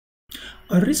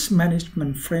A risk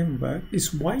management framework is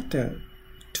vital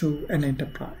to an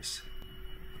enterprise.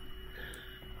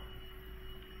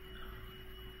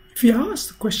 If we ask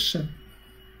the question,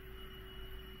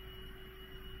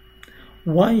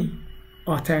 why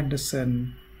Arthur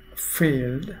Andersen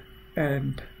failed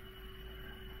and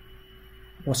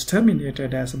was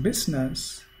terminated as a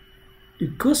business,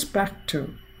 it goes back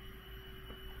to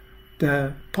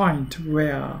the point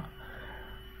where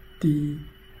the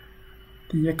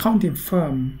accounting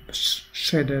firm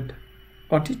shredded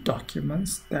audit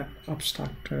documents that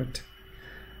obstructed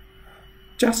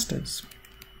justice.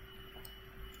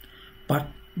 But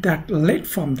that led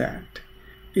from that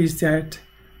is that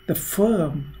the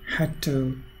firm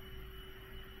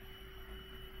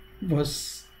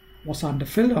was under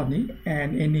felony,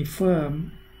 and any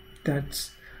firm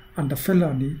that's under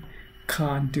felony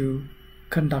can't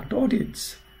conduct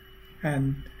audits,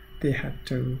 and they had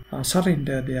to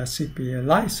surrender their CPA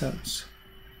license.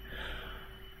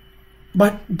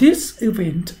 But this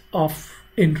event of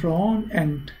Enron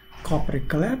and corporate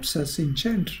collapses in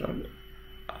general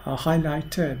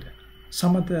highlighted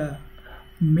some of the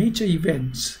major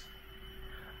events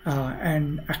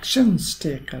and actions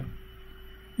taken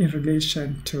in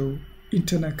relation to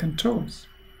internal controls.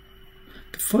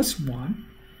 The first one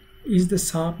is the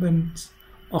Sarbanes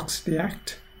Oxley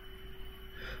Act.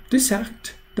 This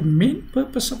act, the main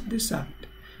purpose of this act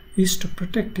is to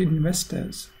protect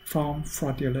investors from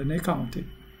fraudulent accounting.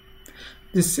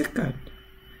 The second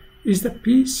is the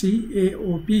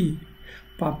PCAOB,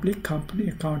 Public Company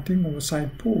Accounting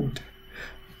Oversight Board,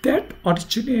 that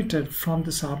originated from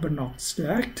the Sarbanes Oxley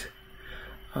Act.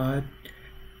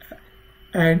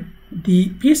 And the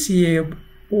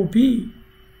PCAOB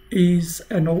is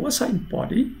an oversight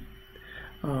body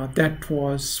that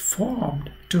was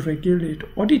formed to regulate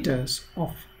auditors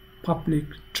of public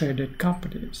traded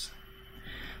companies.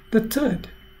 The third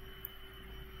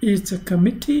is the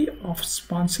Committee of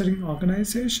Sponsoring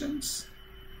Organizations,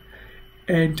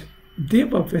 and they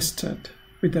were vested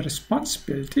with the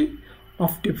responsibility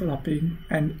of developing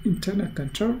an internal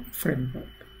control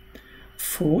framework.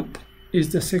 Fourth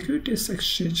is the Securities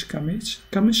Exchange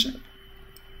Commission,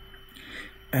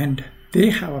 and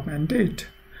they have a mandate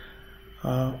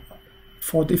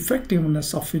for the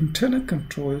effectiveness of internal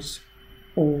controls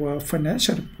over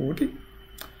financial reporting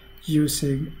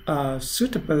using a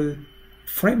suitable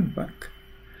framework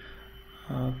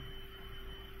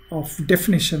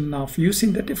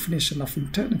using the definition of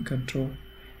internal control,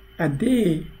 and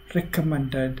they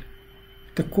recommended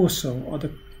the COSO, or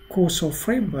the COSO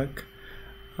framework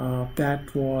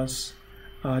that was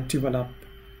developed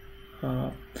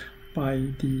by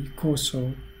the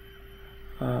COSO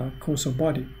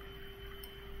body.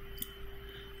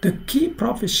 The key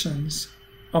provisions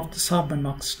of the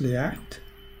Sarbanes-Oxley Act,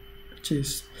 which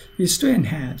is to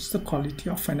enhance the quality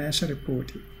of financial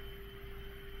reporting,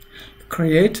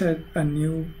 created a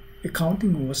new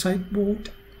accounting oversight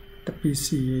board, the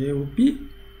PCAOB,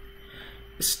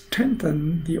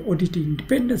 strengthened the audit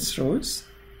independence rules.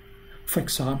 For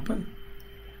example,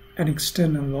 an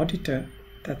external auditor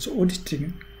that's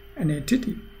auditing an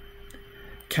entity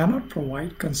cannot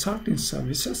provide consulting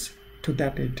services to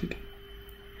that entity.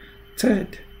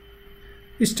 Third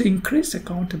is to increase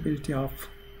accountability of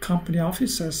company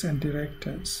officers and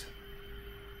directors.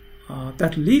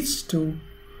 That leads to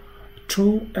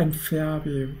true and fair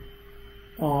view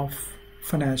of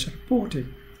financial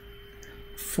reporting.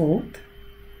 Fourth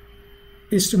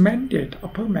is to mandate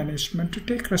upper management to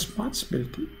take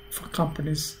responsibility for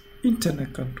company's internal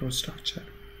control structure.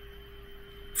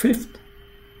 Fifth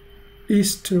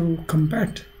is to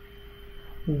combat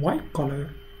white-collar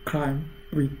crime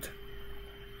with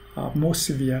more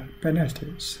severe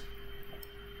penalties.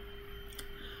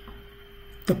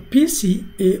 The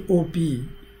PCAOB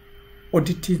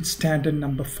auditing standard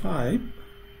number 5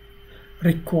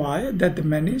 require that the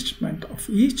management of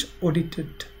each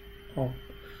audited or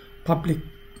publicly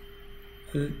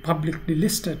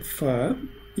listed firm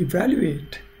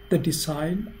evaluate the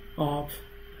design of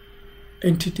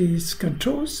entities'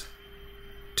 controls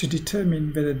to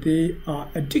determine whether they are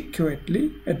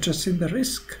adequately addressing the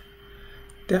risk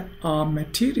that are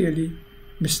materially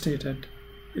misstated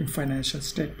in financial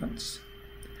statements.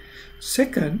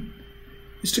 Second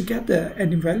is to gather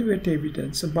and evaluate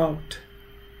evidence about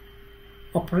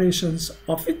operations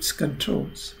of its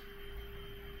controls.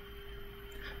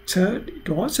 Third, it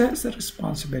also has the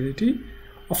responsibility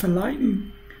of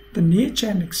aligning the nature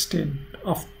and extent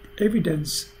of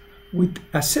evidence with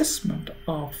assessment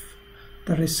of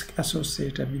the risk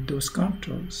associated with those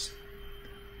controls.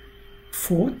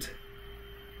 Fourth,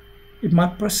 it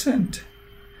must present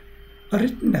a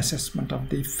written assessment of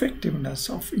the effectiveness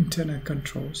of internal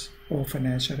controls or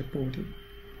financial reporting.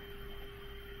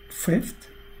 Fifth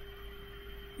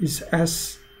is,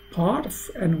 as part of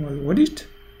annual audit,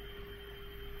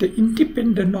 the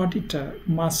independent auditor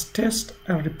must test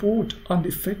and report on the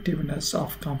effectiveness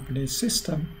of company's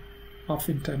system of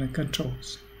internal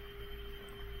controls.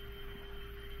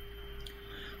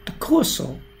 The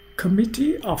COSO,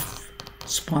 Committee of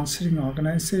Sponsoring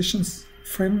Organizations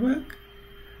framework,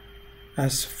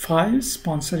 has 5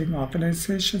 sponsoring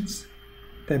organizations: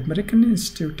 the American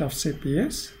Institute of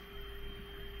CPAs,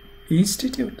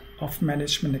 Institute of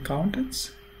Management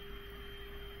Accountants,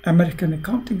 American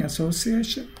Accounting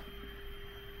Association,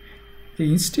 the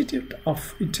Institute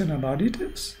of Internal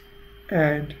Auditors,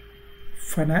 and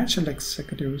Financial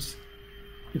Executives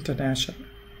International.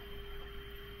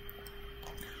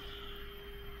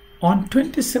 On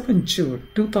 27 June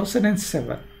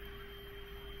 2007,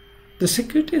 the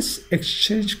Securities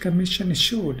Exchange Commission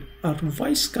issued a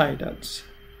revised guidance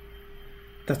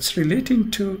that's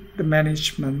relating to the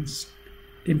management's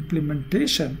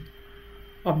implementation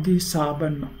of the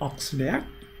Sarbanes Oxley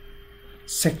Act,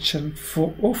 Section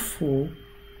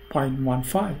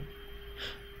 404.15.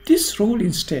 This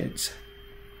rule states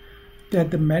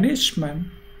that the management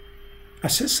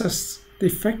assesses the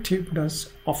effectiveness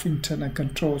of internal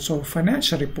controls or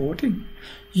financial reporting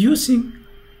using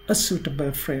a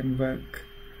suitable framework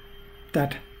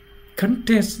that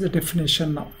contains the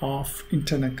definition of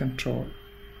internal control,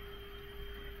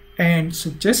 and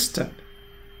suggested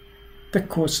the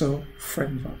COSO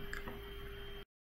framework.